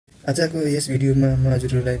आजको यस भिडियोमा म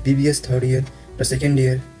हजुरहरूलाई BBS थर्ड इयर र second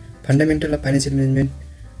year fundamental of financial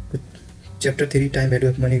म्यानेजमेन्टको chapter 3 time value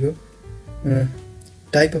of मनीको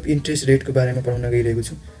टाइप अफ इन्ट्रेस्ट रेटको बारेमा पढाउन गइरहेको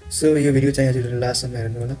छु। सो यो भिडियो चाहिँ हजुरहरूले लास्टसम्म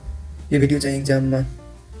हेर्नु होला। यो भिडियो चाहिँ एक्जाममा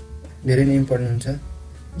धेरै नै इम्पोर्टेन्ट हुन्छ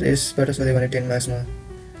र यसबाट सोध्यो भने 10 मार्क्समा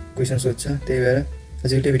क्वेसन सोध्छ। त्यही भएर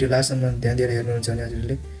हजुरले भिडियो लास्टसम्म ध्यान दिएर हेर्नुहुन्छ भने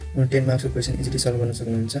हजुरले 10 मार्क्सको क्वेसन इजिली सल्भ गर्न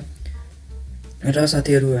सक्नुहुन्छ। र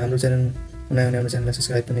साथीहरू हाम्रो च्यानल हाम्रो च्यानललाई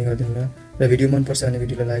सब्स्क्राइब पनि गरिदिनु होला र भिडियो मन पर्छ भने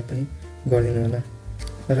भिडियोलाई लाइक पनि गरिदिनु होला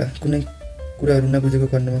र कुनै कुराहरू नबुझेको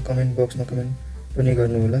खण्डमा कमेन्ट बक्समा कमेन्ट पनि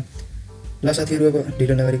गर्नु होला। ल साथीहरू, अब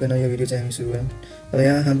ढिलो नगरिकन यो भिडियो चाहिँ हामी सुरु गरौँ। अब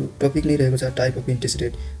यहाँ हाम्रो टपिक नै रहेको छ type of interest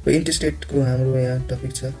rate. Interest रेटको हाम्रो यहाँ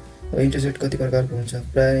टपिक छ। अब इन्ट्रेस्ट रेट कति प्रकारको हुन्छ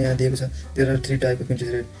प्रायः यहाँ दिएको छ। There are 3 type of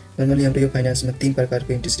interest rate. Normally हाम्रो यो फाइनेन्समा 3 प्रकारको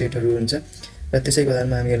इन्ट्रेस्ट रेटहरू हुन्छ र त्यसैको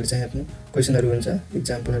आधारमा हामीहरूले चाहिँ आफ्नो क्वेसनहरू हुन्छ,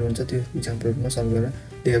 इक्जाम्पलहरू हुन्छ, त्यो इक्जाम्पलहरूमा सल्भ गरेर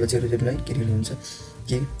दिएपछि हजुरहरूलाई क्लियर हुन्छ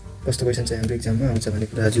कि कस्तो क्वेसन चाहिँ हाम्रो इक्जाममा आउँछ भन्ने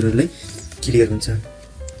कुरा हजुरहरूलाई क्लियर हुन्छ।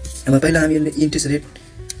 अब पहिला हामीहरूले इन्ट्रेस्ट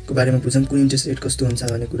रेटको बारेमा बुझौँ। कुन इन्ट्रेस्ट रेट कस्तो हुन्छ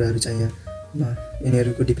भन्ने कुराहरू चाहिँ यहाँ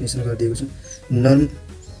यिनीहरूको डिफिनेसन गरिदिएको छु।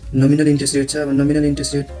 नोमिनल इन्ट्रेस्ट रेट छ। अब नोमिनल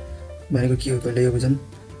इन्ट्रेस्ट रेट भनेको के हो पहिला यो बुझौँ।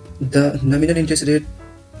 The nominal interest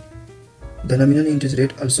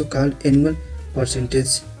rate also called annual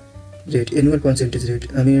percentage rate. Annual percentage rate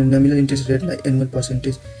हामी nominal interest रेटलाई annual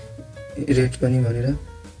percentage rate पनि भनेर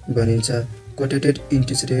भनिन्छ। कोटेटेड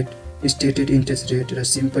interest rate, stated interest rate र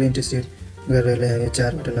सिम्पल इन्ट्रेस्ट रेट गरेर हामी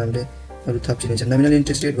 4वटा नामले अरू थप चिनिन्छ। नोमिनल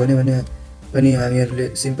इन्ट्रेस्ट रेट भन्यो भने पनि हामीहरूले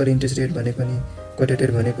सिम्पल इन्ट्रेस्ट रेट भने पनि,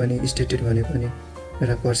 कोटेटेड भने पनि, स्टेटेड भने पनि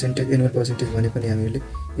र पर्सेन्टेज एनुअल पर्सेन्टेज भने पनि हामीहरूले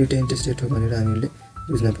एउटा इन्ट्रेस्ट रेट हो भनेर हामीहरूले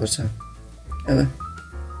बुझ्नुपर्छ। अब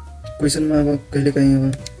क्वेसनमा अब कहिलेकाहीँ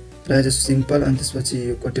अब प्रायः जस्तो सिम्पल अनि त्यसपछि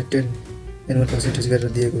यो कोटेटेड एनुअल पर्सेन्टेज गरेर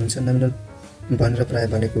दिएको हुन्छ। नोमिनल भनेर प्रायः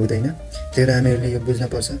भनेको हुँदैन। त्यही भएर हामीहरूले यो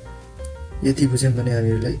बुझ्नुपर्छ। यति बुझ्यौँ भने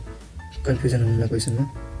हामीहरूलाई कन्फ्युजन हुन्न क्वेसनमा।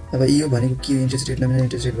 अब यो भनेको के हो interest rate, nominal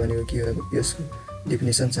interest rate भनेको के हो, यसको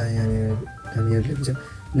डिफिनेसन चाहिँ हामीहरूले बुझ्यौँ।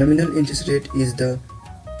 Nominal interest rate is the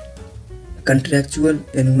contractual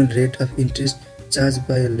annual rate of interest charge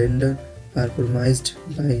by a lender are प्रोमाइज्ड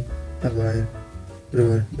by a buyer.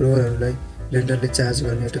 ब्रोवरहरूलाई लेन्डरले charge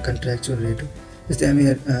गर्ने एउटा कन्ट्र्याक्चुअल रेट हो। जस्तै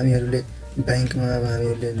हामीहरूले ब्याङ्कमा अब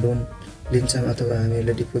हामीहरूले लोन लिन्छौँ अथवा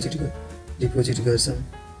हामीहरूले डिपोजिट गर्छौँ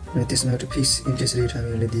अनि त्यसमा एउटा फिक्स इन्ट्रेस्ट रेट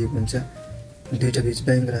हामीहरूले दिएको हुन्छ। दुईवटा बिच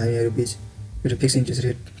ब्याङ्क र हामीहरू बिच एउटा फिक्स इन्ट्रेस्ट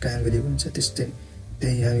रेट कायम गरिएको हुन्छ।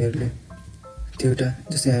 त्यही हामीहरूले त्यो एउटा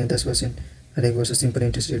जस्तै हामी 10% हरेक वर्ष सिम्पल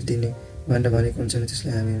इन्ट्रेस्ट रेट दिने भनेर भनेको हुन्छ भने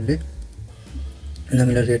त्यसलाई हामीहरूले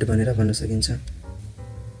नोमिनल रेट भनेर भन्न सकिन्छ।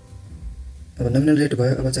 अब नोमिनल रेट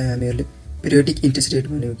भयो। अब चाहिँ हामीहरूले पिरियोडिक इन्ट्रेस्ट रेट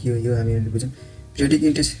भनेको के हो यो हामीहरूले बुझौँ। Periodic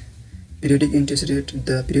interest rate,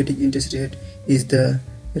 the periodic interest rate is the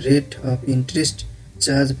rate of interest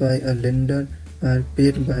charge by a lender are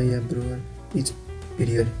paid by a ब्रोवर each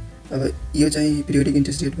period. अब यो चाहिँ पिरियोडिक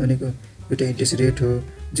इन्ट्रेस्ट रेट भनेको एउटा इन्ट्रेस्ट रेट हो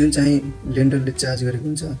जुन चाहिँ लेन्डरले चार्ज गरेको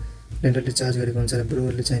हुन्छ र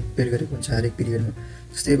ब्रोवरले चाहिँ पेड गरेको हुन्छ हरेक पिरियडमा।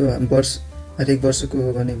 जस्तै अब हरेक वर्षको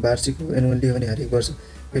हो भने वार्षिक हो, एनुअल्ली हो भने हरेक वर्ष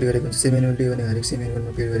पेड गरेको हुन्छ, सेमी एनुअल्ली हो भने हरेक सेमी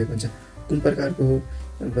एनुअलमा पेड गरेको हुन्छ। कुन प्रकारको हो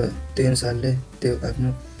अब त्यही अनुसारले त्यो आफ्नो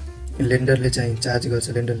लेन्डरले चाहिँ चार्ज गर्छ,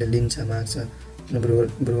 लेन्डरले लिन्छ, माग्छ,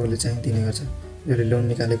 ब्रोवरले चाहिँ दिने गर्छ। जसले लोन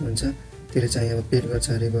निकालेको हुन्छ त्यसले चाहिँ अब पेड गर्छ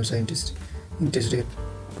हरेक वर्ष इन्ट्रेस्ट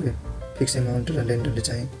रेटको फिक्स एमाउन्ट र लेन्डरले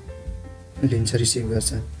चाहिँ लिन्छ, रिसिभ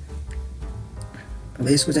गर्छ। अब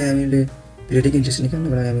यसको चाहिँ हामीले पिरियोडिक इन्ट्रेस्ट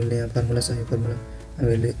निकाल्नको लागि हामीले यहाँ फर्मुला छ। यो फर्मुला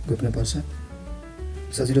हामीहरूले घोक्नुपर्छ।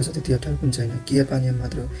 सजिलो छ, त्यति अप्ठ्यारो पनि छैन। के अपन एम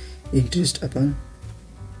मात्र इन्ट्रेस्ट अपन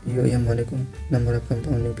यो एम भनेको नम्बर अफ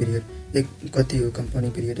कम्पाउन्डिङ पिरियड। कति हो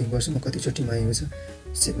कम्पाउन्डिङ पिरियड, एक वर्षमा कतिचोटिमा आएको छ,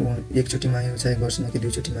 एकचोटिमा आएको छ, एक वर्षमा कि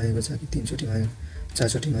दुईचोटिमा आएको छ, कि 3 चोटिमा आएको, 4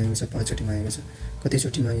 चोटिमा आएको छ, 5 चोटिमा आएको छ,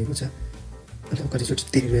 कतिचोटिमा आएको छ अथवा कतिचोटि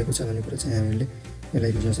तिरिरहेको छ भन्ने कुरा चाहिँ हामीहरूले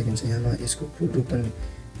यसलाई बुझ्न सकिन्छ। यहाँमा यसको फुल रूप पनि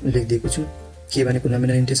लेखिदिएको छु। के भनेको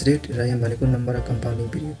नोमिनल इन्ट्रेस्ट रेट र यहाँ भनेको नम्बर अफ कम्पाउन्डिङ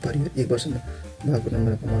पिरियड, एक वर्षमा भएको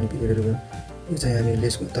नम्बर अफ कम्पाउन्डिङ पिरियडहरू भयो। यो चाहिँ हामीले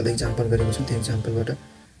यसको तल इक्जाम्पल गरेको छौँ, त्यो इक्जाम्पलबाट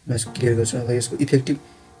म यसको क्लियर गर्छु। अब यसको इफेक्टिभ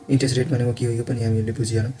इन्ट्रेस्ट रेट भनेको के हो यो पनि हामीले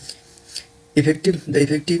बुझिहालौँ। The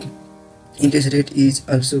effective interest rate is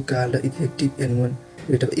also called effective annual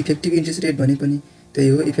rate. अब इफेक्टिभ इन्ट्रेस्ट रेट भने पनि त्यही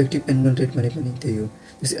हो, इफेक्टिभ एनुअल रेट भने पनि त्यही हो।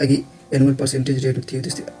 जस्तै अघि एनुअल पर्सेन्टेज रेट थियो,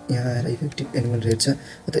 त्यस्तै यहाँ आएर इफेक्टिभ एनुअल रेट छ।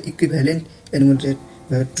 अथवा इक्विभ्यालेन्ट एनुअल रेट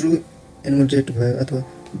भयो, ट्रु एनुअल रेट भयो अथवा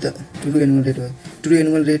ट्रु एनुअल रेट भयो। ट्रु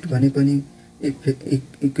एनुअल रेट भने पनि,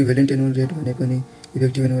 इक्विभ्यालेन्ट एनुअल रेट भने पनि,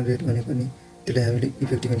 इफेक्टिभ एनुअल रेट भने पनि त्यसलाई हामीले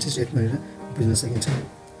इफेक्टिभ इन्ट्रेस्ट रेट भनेर बुझ्न सकिन्छ।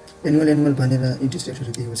 एनुअल भनेर इन्ट्रेस्ट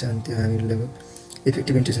रेटहरू दिएको छ अनि त्यो हामीले अब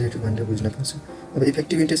इफेक्टिभ इन्ट्रेस्ट रेट भनेर बुझ्नुपर्छ। अब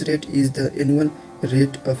effective interest rate is the annual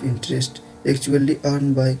rate of interest actually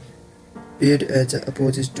earn by paid as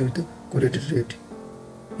opposite to the कोटेटेड rate.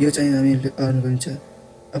 यो चाहिँ हामीले अर्न गरिन्छ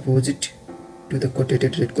अपोजिट टु द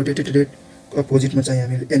कोटेटेड रेट। कोटेटेड रेटको अपोजिटमा चाहिँ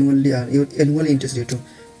हामीले एनुअल्ली यो एनुअल इन्ट्रेस्ट रेट हो।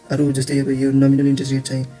 अरू जस्तै अब यो नोमिनल इन्ट्रेस्ट रेट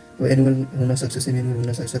चाहिँ अब एनुअल हुनसक्छ, सेमी एनुअल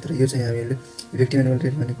हुनसक्छ, तर यो चाहिँ हामीले इफेक्टिभ एनुअल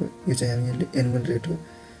रेट भनेको यो चाहिँ हामीले एनुअल रेट हो।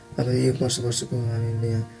 अब यो वर्षको हामीले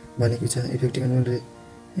यहाँ भनेको छ effective annual rate,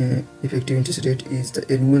 effective interest rate is the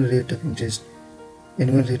annual rate of interest,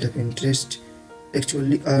 annual rate of interest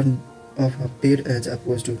actually earn of paid as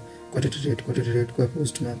oppose to कोटेटेड rate. कोटेटेड रेटको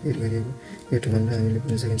अपोजिटमा पेड गरिएको रेट भनेर हामीले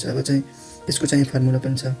भन्न सकिन्छ। अब चाहिँ यसको चाहिँ फर्मुला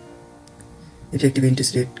पनि छ। इफेक्टिभ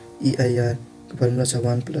इन्ट्रेस्ट रेट EIR को फर्मुला छ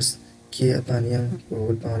 1 + K/M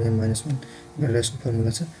होल पावर M - 1 भनेर यसको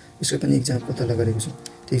फर्मुला छ। यसको पनि इक्जाम्पल तल गरेको छु,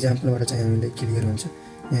 त्यो इक्जाम्पलबाट चाहिँ हामीले क्लियर हुन्छ।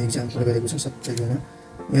 यहाँ इक्जाम्पल गरेको छ सबैकोमा,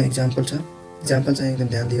 यहाँ इक्जाम्पल छ। इक्जाम्पल चाहिँ एकदम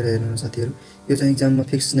ध्यान दिएर हेर्नु साथीहरू, यो चाहिँ इक्जाममा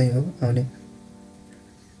फिक्स नै हो आउने,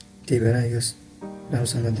 त्यही भएर यो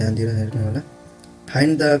राम्रोसँग ध्यान दिएर हेर्नु होला।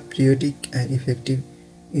 Find the periodic and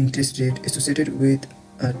effective interest rate associated with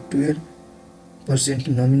a 12%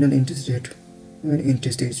 nominal interest rate when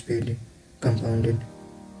interest is paid compounded।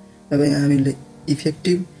 अब यहाँ हामीले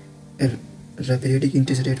इफेक्टिभ र पिरियोडिक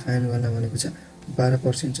इन्ट्रेस्ट रेट फाइन्ड गर्न भनेको छ।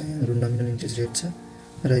 12% चाहिँ हाम्रो नोमिनल इन्ट्रेस्ट रेट छ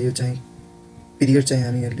र यो चाहिँ पिरियड चाहिँ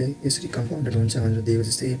हामीहरूले यसरी कम्पाउन्डेड हुन्छ भनेर दिएको।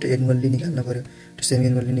 जस्तै एउटा एनुअल्ली निकाल्न पऱ्यो, सेमी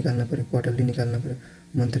एनुअल्ली निकाल्न पऱ्यो, क्वार्टरली निकाल्न पऱ्यो,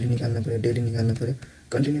 मन्थली निकाल्न पऱ्यो, डेली निकाल्न पऱ्यो,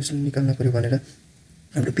 कन्टिन्युसली निकाल्न पऱ्यो भनेर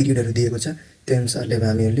हाम्रो पिरियडहरू दिएको छ। त्यो अनुसारले अब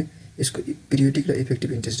हामीहरूले यसको पिरियोडिक र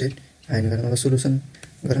इफेक्टिभ इन्ट्रेस्ट रेट फाइन्ड गरौँ। अब सोलुसन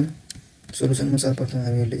गरौँ। सोलुसनमा सर्वप्रथम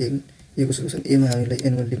हामीहरूलेएको सोलुसन एमा हामीलाई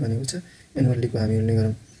एनुअल्ली भनेको छ, एनुअल्लीको हामीहरूले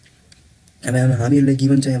गरौँ। अब हामीहरूलाई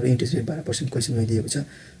गिभन चाहिँ हाम्रो इन्ट्रेस्ट रेट 12% क्वेसनमा दिएको छ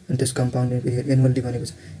अनि त्यस कम्पाउन्डिङ पिरियड एनुअल्ली भनेको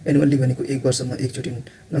छ। एनुअल्ली भनेको एक वर्षमा एकचोटि,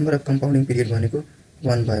 नम्बर अफ कम्पाउन्डिङ पिरियड भनेको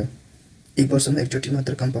 1 भयो, एक वर्षमा एकचोटि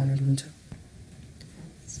मात्र कम्पाउन्डेड हुन्छ।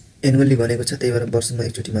 एनुअल्ली भनेको छ, त्यही भएर वर्षमा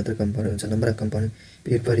एकचोटि मात्र कम्पाउन्डेड हुन्छ। Number of compounding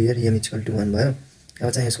period per year M = 1 भयो। अब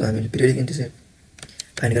चाहिँ यसको हामीले पिरियोडिक इन्ट्रेस्ट रेट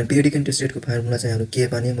फाइन्ड गरौँ। पिरियोडिक इन्ट्रेस्ट रेटको फर्मुला चाहिँ हाम्रो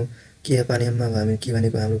K/M हो। K/M अब हामी के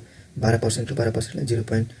भनेको हाम्रो 12% र 12%लाई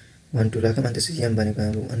 0.12 राखौँ अनि त्यसपछि M भनेको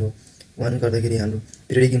हाम्रो 1 गर्दाखेरि हाम्रो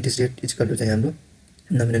पिरियोडिक इन्ट्रेस्ट रेट इक्वल चाहिँ हाम्रो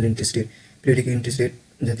nominal interest rate. Periodic interest rate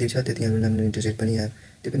जति छ त्यति हाम्रो नोमिनल इन्ट्रेस्ट रेट पनि आयो,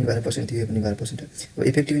 त्यो पनि 12% थियो, यो पनि 12%। अब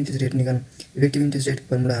इफेक्टिभ इन्ट्रेस्ट रेट निकाल्नु। इफेक्टिभ इन्ट्रेस्ट रेटको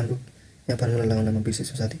फर्मुला हाम्रो यहाँ फर्मुला लगाउनमा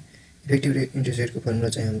बिर्सेछु साथी। इफेक्टिभ इन्ट्रेस्ट रेटको फर्मुला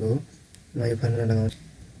चाहिँ हाम्रो हो, म यो फर्मुला लगाउँछु।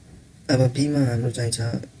 अब बीमा हाम्रो चाहिँ छ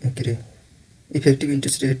के अरे effective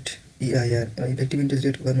interest rate EIR। Effective interest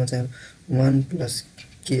रेटको फर्मुला चाहिँ 1 +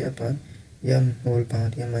 K/M होल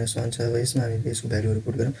पावर M - 1 छ। अब यसमा हामीले यसको भ्यालुहरू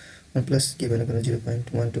पुट गरौँ। 1 + K भनेको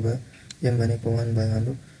 0.12 भयो, M भनेको 1 भयो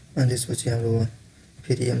हाम्रो, अनि त्यसपछि हाम्रो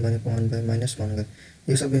फेरि M भनेको 1 भयो, -1 गऱ्यो।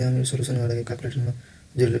 यो सबै हामीले सोल्युसन गर्दाखेरि क्यालकुलेटरमा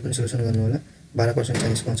जसले पनि सोल्युसन गर्नु होला। 12%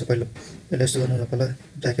 चाहिँ यसको आउँछ। पहिला यस्तो गर्नु होला, पहिला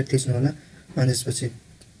ब्र्याकेट थिच्नु होला अनि त्यसपछि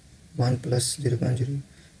 1 + 0.0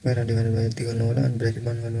 गरेर डिभाइड भयो यति गर्नु होला अनि ब्र्याकेट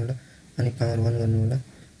बन्द गर्नु होला अनि पावर 1 गर्नु होला,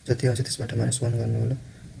 जति आउँछ त्यसबाट -1 गर्नु होला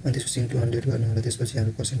अनि त्यसपछि इन्टु 100 गर्नु होला। त्यसपछि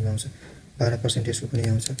हाम्रो पर्सेन्टमा आउँछ 12%। यसको पनि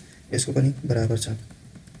आउँछ, यसको पनि बराबर छ।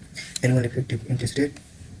 Annual effective interest rate,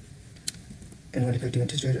 annual effective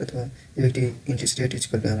interest rate अथवा effective interest rate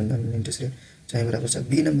equal to हाम्रो नोमिनल इन्ट्रेस्ट रेट चाहिँ बराबर छ।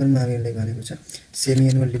 बी नम्बरमा हामीलाई भनेको छ सेमी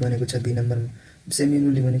एनुअल्ली भनेको छ। बी नम्बरमा सेमी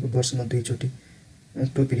एनुअल्ली भनेको वर्षमा 2 चोटि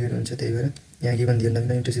 2 पिरियड हुन्छ, त्यही भएर यहाँ गिभन दियो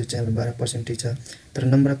नोमिनल इन्ट्रेस्ट रेट चाहिँ हाम्रो 12% छ। तर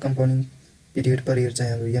number of compounding period per year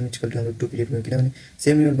चाहिँ हाम्रो M = हाम्रो 2 पिरियड भयो, किनभने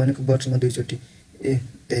सेमी एनुअल भनेको वर्षमा 2 चोटि,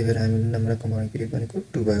 त्यही भएर हामीले नम्बर अफ कम्पाउन्डिङ पिरियड भनेको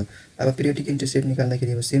 2 भयो। अब पिरियोडिक इन्ट्रेस्ट रेट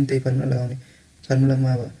निकाल्दाखेरि अब सेम त्यही फर्मुला लगाउने।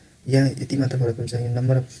 फर्मुलामा अब यहाँ यति मात्र फरक हुन्छ, यहाँ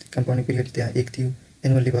नम्बर अफ कम्पाउन्डिङ पिरियड त्यहाँ 1 थियो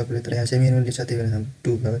एनुअल्ली भएकोले, तर यहाँ सेमी एनुअल्ली छ, त्यही भएर हाम्रो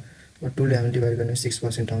 2 भयो। अब 2 ले हामीले डिभाइड गर्ने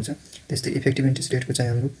 6% आउँछ। त्यस्तै इफेक्टिभ इन्ट्रेस्ट रेटको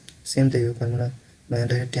चाहिँ हाम्रो सेम त्यही हो फर्मुला। म यहाँ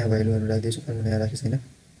डाइरेक्ट त्यहाँ भ्यालुहरू राख्दैछु, फर्मुला यहाँ राखेको छैन।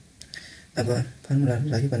 अब फर्मुलाहरू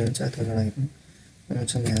राखे पनि हुन्छ अथवा नराखे पनि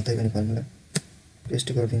हुन्छ। म यहाँ त्यही पनि फर्मुला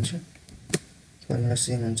पेस्ट गरिदिन्छु, फर्मुला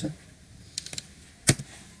सेम हुन्छ।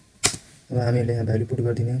 अब हामीले यहाँ भ्यालु पुट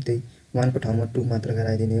गरिदिने हो, त्यही 1 को ठाउँमा 2 मात्र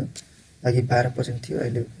गराइदिने हो। अघि 12% थियो,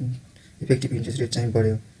 अहिले इफेक्टिभ इन्ट्रेस्ट रेट चाहिँ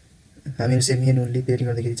बढ्यो। हामीले सेमी एनुअल्ली पेड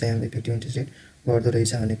गर्दाखेरि चाहिँ हाम्रो इफेक्टिभ इन्ट्रेस्ट रेट बढ्दो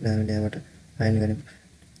रहेछ भन्ने कुरा हामीले यहाँबाट फाइन्ड गऱ्यौँ।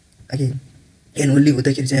 अघि एनुअल्ली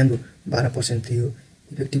हुँदाखेरि चाहिँ हाम्रो 12% थियो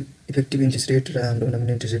इफेक्टिभ इन्ट्रेस्ट रेट र हाम्रो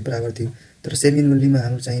नोमिनल इन्ट्रेस्ट रेट बराबर थियो। तर सेमी एनुअल्लीमा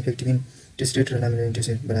हाम्रो चाहिँ इफेक्टिभ इन्ट्रेस्ट रेट र नोमिनल इन्ट्रेस्ट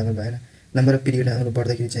रेट बराबर भएन। नम्बर अफ पिरियड हाम्रो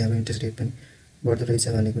बढ्दाखेरि चाहिँ हाम्रो इन्ट्रेस्ट रेट पनि बढ्दो रहेछ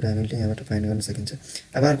भन्ने कुरा हामीले यहाँबाट फाइन्ड गर्न सकिन्छ।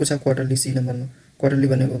 अब अर्को छ क्वार्टरली। सी नम्बरमा क्वार्टरली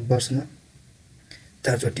भनेको वर्षमा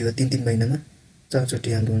 4 चोटि हो, 3 महिनामा 4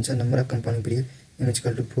 चोटि हाम्रो हुन्छ। Number of compounding period M =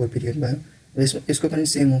 4 period भयो। यसको पनि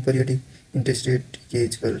सेम हो, पिरियोडिक इन्ट्रेस्ट रेट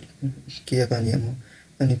K/M हो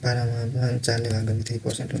अनि पारामा 4 ले भाग गर्ने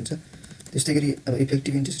 3% हुन्छ। त्यस्तै गरी अब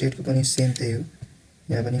इफेक्टिभ इन्ट्रेस्ट रेटको पनि सेम त्यही हो।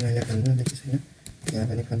 यहाँ पनि मैले फर्मुला लेखेको छैन, यहाँ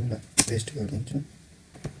पनि फर्मुला पेस्ट गरिदिन्छु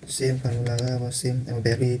सेम फर्मुला अब सेम अब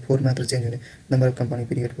भ्यालु 4 मात्र चेन्ज हुने number of company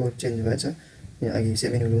period 4 change भएछ अघि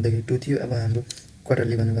 7 हुँदाखेरि 2 थियो अब हाम्रो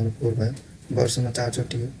क्वार्टरली भनेको हाम्रो 4 भयो वर्षमा 4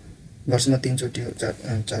 चोटि हो वर्षमा 3 चोटि हो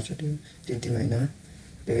 4 चोटि हो 3 महिनामा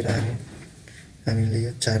त्यही भएर हामीले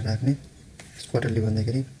यो 4 राख्ने क्वार्टरली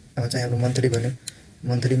भन्दाखेरि अब चाहिँ हाम्रो मन्थली भन्यो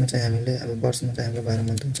मन्थलीमा चाहिँ हामीले अब वर्षमा चाहिँ हाम्रो 12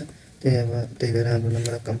 मन्थ हुन्छ त्यही भएर हाम्रो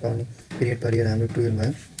number of compounding period per year हाम्रो 12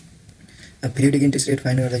 भयो अब पिरियडिक इन्ट्रेस्ट रेट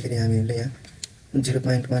फाइन्ड गर्दाखेरि हामीले यहाँ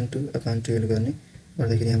 0.12/12 गर्ने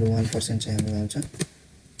गर्दाखेरि हाम्रो 1% चाहिँ हाम्रो आउँछ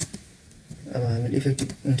अब हामीले इफेक्टिभ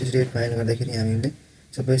इन्ट्रेस्ट रेट फाइन्ड गर्दाखेरि हामीले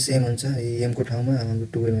सबै सेम हुन्छ एम को ठाउँमा हाम्रो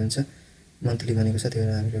 12 हुन्छ मन्थली भनेको छ त्यही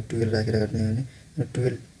भएर हामीले 12 राखेर गर्ने हो भने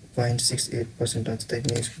 12.68% आउँछ त्यही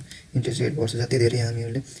पनि यसको इन्ट्रेस्ट रेट बढ्छ जति धेरै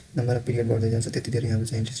हामीले नम्बर अफ पिरियड बढ्दै जान्छ त्यति धेरै हाम्रो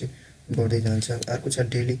चाहिँ इन्ट्रेस्ट रेट बढ्दै जान्छ अर्को छ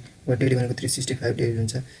डेली डेली भनेको 365 डेज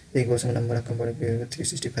हुन्छ एक वर्षमा number of compounding period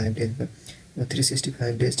 365 days भयो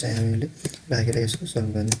 365 डेज चाहिँ हामीले राखेर यसको सल्भ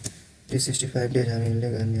गर्ने 365 डेज हामीले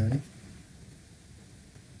गर्ने हो भने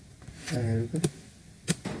हामीहरूको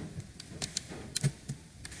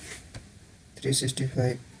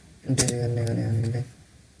 365 डेज गर्ने भने हामीले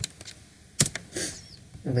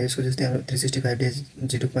अब यसको जस्तै हाम्रो 365 डेज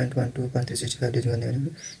 0.12/365 डेज गर्ने भने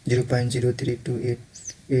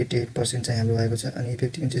 0.03288% चाहिँ हाम्रो आएको छ अनि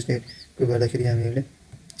इफेक्टिभ इन्ट्रेस्ट रेटको गर्दाखेरि हामीले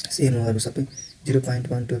सेम हो सबै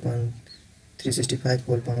 0.12/365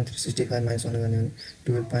 होल पाउनु 365 - 1 गर्ने भने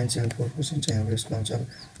 12.74% चाहिँ हाम्रो यसको आउँछ अब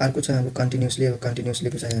अर्को छ हाम्रो कन्टिन्युसली अब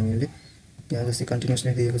कन्टिन्युसलीको चाहिँ हामीले यहाँ जस्तै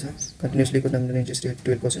कन्टिन्युसली दिएको छ कन्टिन्युसलीको नम्बर इन्ट्रेस्ट रेट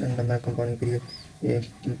 12% अनि number compounding period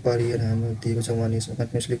per year हाम्रो दिएको छ 1 इयर्समा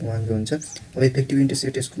कन्टिन्युसलीको 1 हुन्छ अब इफेक्टिभ इन्ट्रेस्ट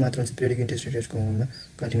रेट यसको मात्र हुन्छ पिरियडिक इन्ट्रेस्ट रेट यसको हुँदैन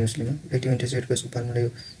कन्टिन्युसलीमा इफेक्टिभ इन्ट्रेस्ट रेटको यसको फर्मुला यो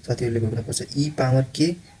साथीहरूले बुझ्नुपर्छ e पावर k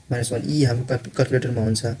 - 1 e हाम्रो क्याल्कुलेटरमा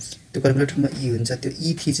हुन्छ त्यो क्याल्कुलेटरमा e हुन्छ त्यो e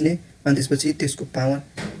थिच्ने अनि त्यसपछि त्यसको पावर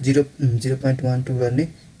 0.12 गर्ने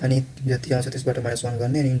अनि जति आउँछ त्यसबाट -1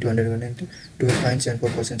 गर्ने अनि इन्टु 100 गर्ने इन्टु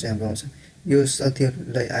 12.74% चाहिँ हाम्रो आउँछ यो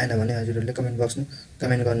साथीहरूलाई आएन भने हजुरहरूले कमेन्ट बक्समा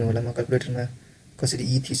कमेन्ट गर्नु होला म क्याल्कुलेटरमा कसरी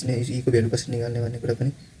e थिच्ने e को भ्यालु कसरी निकाल्ने भन्ने कुरा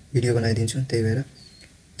पनि भिडियो बनाइदिन्छु त्यही भएर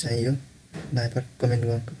चाहिँ यो नाइपर कमेन्ट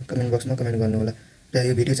बक्समा कमेन्ट गर्नु होला र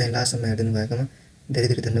यो भिडियो चाहिँ लास्टसम्म हेरिदिनु भएकोमा धेरै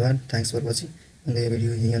धेरै धन्यवाद थ्याङ्क्स फर वाचिङ अन्त यो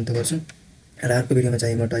भिडियो यहीँ अन्त गर्छु र अर्को भिडियोमा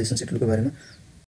चाहिँ म डाइजेसन सेड्युलको बारेमा